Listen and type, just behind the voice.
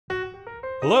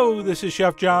Hello, this is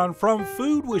Chef John from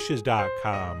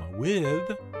foodwishes.com with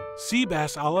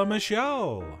Seabass a la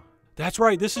Michele. That's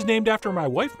right, this is named after my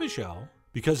wife Michele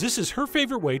because this is her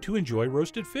favorite way to enjoy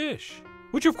roasted fish.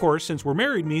 Which of course, since we're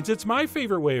married, means it's my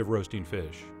favorite way of roasting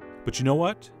fish. But you know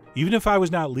what? Even if I was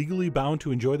not legally bound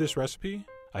to enjoy this recipe,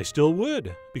 I still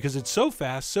would because it's so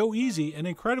fast, so easy, and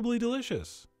incredibly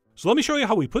delicious. So let me show you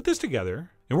how we put this together.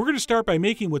 And we're going to start by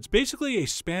making what's basically a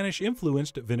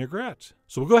Spanish-influenced vinaigrette.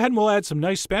 So we'll go ahead and we'll add some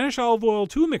nice Spanish olive oil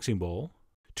to a mixing bowl,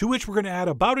 to which we're going to add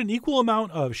about an equal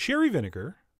amount of sherry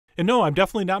vinegar. And no, I'm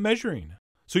definitely not measuring.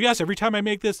 So yes, every time I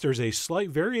make this, there's a slight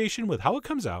variation with how it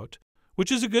comes out,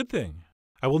 which is a good thing.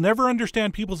 I will never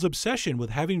understand people's obsession with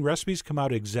having recipes come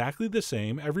out exactly the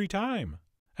same every time.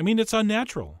 I mean, it's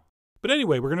unnatural. But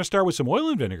anyway, we're going to start with some oil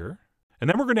and vinegar, and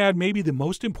then we're going to add maybe the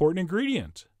most important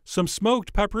ingredient, some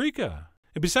smoked paprika.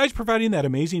 And besides providing that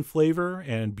amazing flavor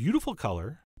and beautiful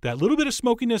color, that little bit of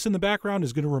smokiness in the background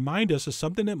is going to remind us of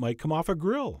something that might come off a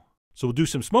grill. So we'll do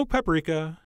some smoked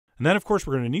paprika, and then of course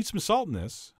we're going to need some salt in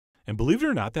this. And believe it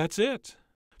or not, that's it.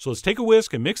 So let's take a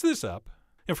whisk and mix this up.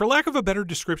 And for lack of a better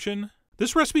description,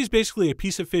 this recipe is basically a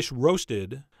piece of fish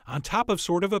roasted on top of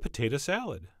sort of a potato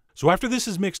salad. So after this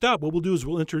is mixed up, what we'll do is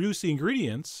we'll introduce the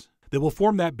ingredients that will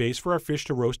form that base for our fish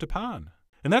to roast upon.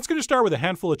 And that's going to start with a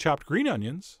handful of chopped green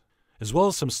onions, as well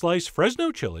as some sliced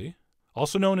Fresno chili,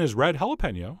 also known as red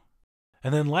jalapeno,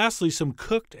 and then lastly some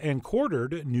cooked and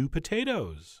quartered new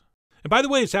potatoes. And by the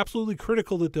way, it's absolutely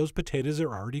critical that those potatoes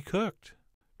are already cooked,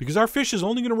 because our fish is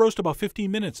only going to roast about 15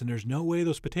 minutes, and there's no way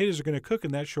those potatoes are going to cook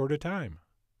in that short a time.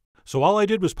 So all I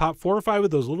did was pop 4 or 5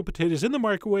 of those little potatoes in the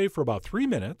microwave for about 3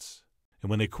 minutes, and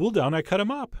when they cooled down, I cut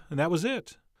them up, and that was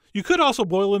it. You could also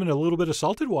boil them in a little bit of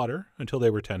salted water until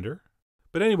they were tender.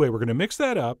 But anyway, we're going to mix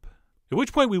that up, at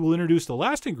which point we will introduce the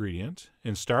last ingredient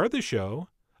and star of the show,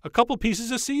 a couple pieces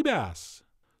of sea bass.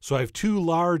 So I have 2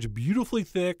 large, beautifully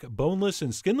thick, boneless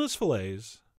and skinless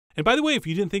fillets. And by the way, if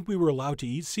you didn't think we were allowed to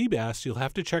eat sea bass, you'll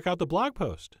have to check out the blog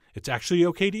post. It's actually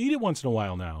okay to eat it once in a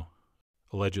while now,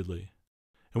 allegedly.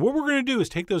 And what we're going to do is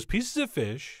take those pieces of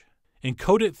fish and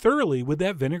coat it thoroughly with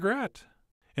that vinaigrette.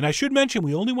 And I should mention,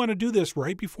 we only want to do this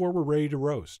right before we're ready to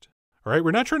roast. All right,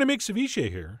 we're not trying to make ceviche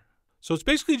here. So it's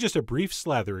basically just a brief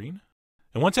slathering.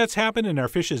 And once that's happened and our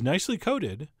fish is nicely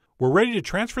coated, we're ready to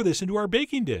transfer this into our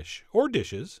baking dish or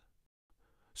dishes.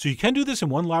 So you can do this in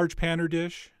one large pan or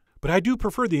dish, but I do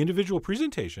prefer the individual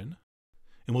presentation.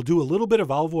 And we'll do a little bit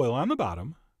of olive oil on the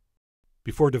bottom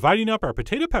before dividing up our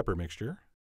potato pepper mixture,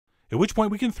 at which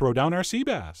point we can throw down our sea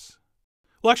bass.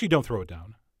 Well, actually, don't throw it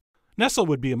down. Nestle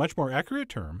would be a much more accurate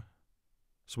term.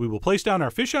 So we will place down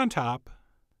our fish on top,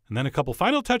 and then a couple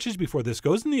final touches before this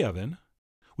goes in the oven.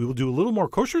 We will do a little more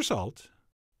kosher salt,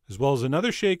 as well as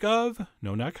another shake of,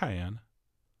 no, not cayenne,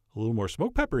 a little more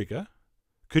smoked paprika.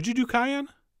 Could you do cayenne?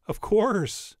 Of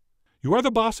course. You are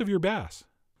the boss of your bass,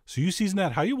 so you season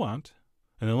that how you want.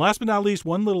 And then last but not least,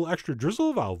 one little extra drizzle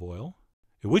of olive oil,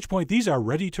 at which point these are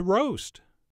ready to roast.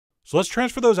 So let's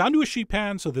transfer those onto a sheet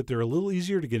pan so that they're a little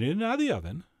easier to get in and out of the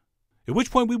oven, at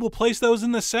which point we will place those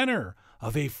in the center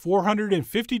of a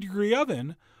 450-degree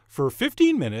oven for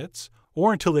 15 minutes,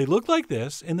 or until they look like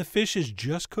this and the fish is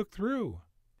just cooked through.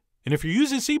 And if you're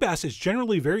using sea bass, it's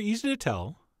generally very easy to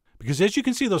tell, because as you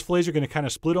can see, those fillets are going to kind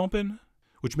of split open,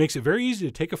 which makes it very easy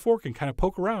to take a fork and kind of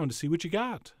poke around to see what you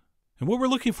got. And what we're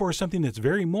looking for is something that's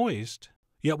very moist,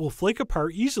 yet will flake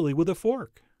apart easily with a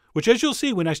fork, which, as you'll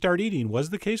see when I start eating,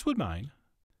 was the case with mine.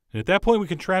 And at that point, we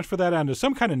can transfer that onto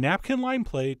some kind of napkin-lined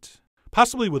plate,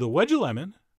 possibly with a wedge of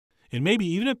lemon, and maybe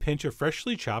even a pinch of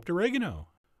freshly chopped oregano,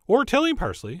 or Italian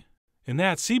parsley. And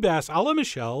that sea bass a la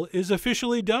Michele is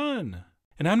officially done.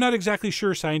 And I'm not exactly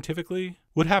sure scientifically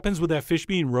what happens with that fish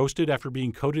being roasted after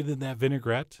being coated in that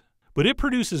vinaigrette, but it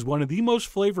produces one of the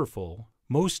most flavorful,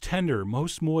 most tender,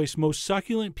 most moist, most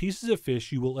succulent pieces of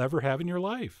fish you will ever have in your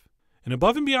life. And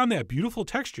above and beyond that beautiful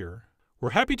texture,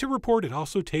 we're happy to report it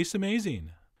also tastes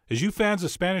amazing. As you fans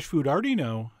of Spanish food already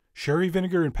know, sherry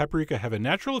vinegar and paprika have a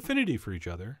natural affinity for each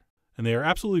other, and they are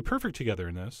absolutely perfect together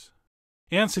in this.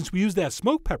 And since we use that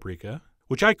smoked paprika,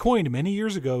 which I coined many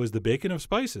years ago as the bacon of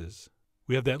spices,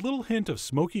 we have that little hint of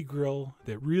smoky grill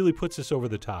that really puts us over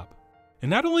the top. And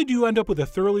not only do you end up with a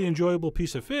thoroughly enjoyable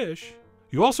piece of fish,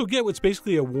 you also get what's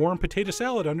basically a warm potato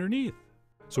salad underneath.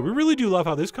 So we really do love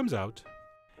how this comes out.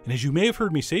 And as you may have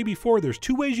heard me say before, there's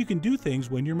 2 ways you can do things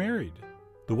when you're married.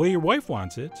 The way your wife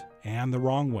wants it, and the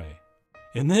wrong way.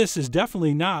 And this is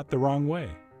definitely not the wrong way.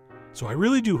 So I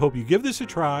really do hope you give this a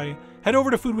try. Head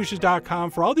over to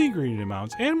foodwishes.com for all the ingredient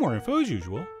amounts and more info as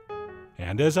usual.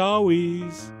 And as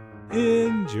always,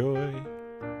 enjoy.